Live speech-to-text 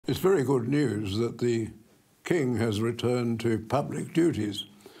It's very good news that the King has returned to public duties.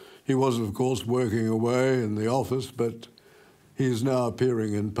 He was, of course, working away in the office, but he is now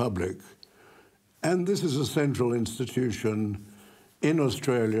appearing in public. And this is a central institution in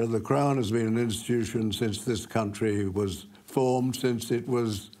Australia. The Crown has been an institution since this country was formed, since it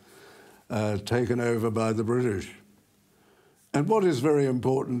was taken over by the British. And what is very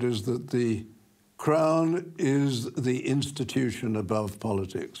important is that the Crown is the institution above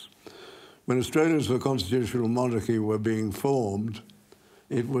politics. When Australia's constitutional monarchy were being formed,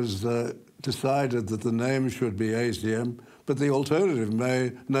 it was decided that the name should be ACM, but the alternative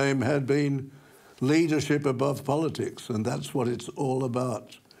name had been leadership above politics, and that's what it's all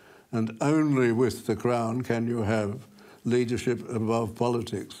about. And only with the Crown can you have leadership above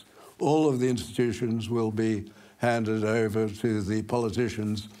politics. All of the institutions will be handed over to the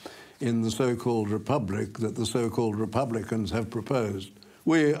politicians in the so-called republic that the so-called Republicans have proposed.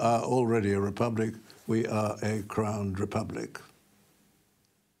 We are already a republic. We are a crowned republic.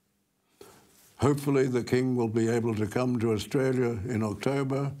 Hopefully the King will be able to come to Australia in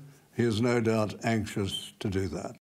October. He is no doubt anxious to do that.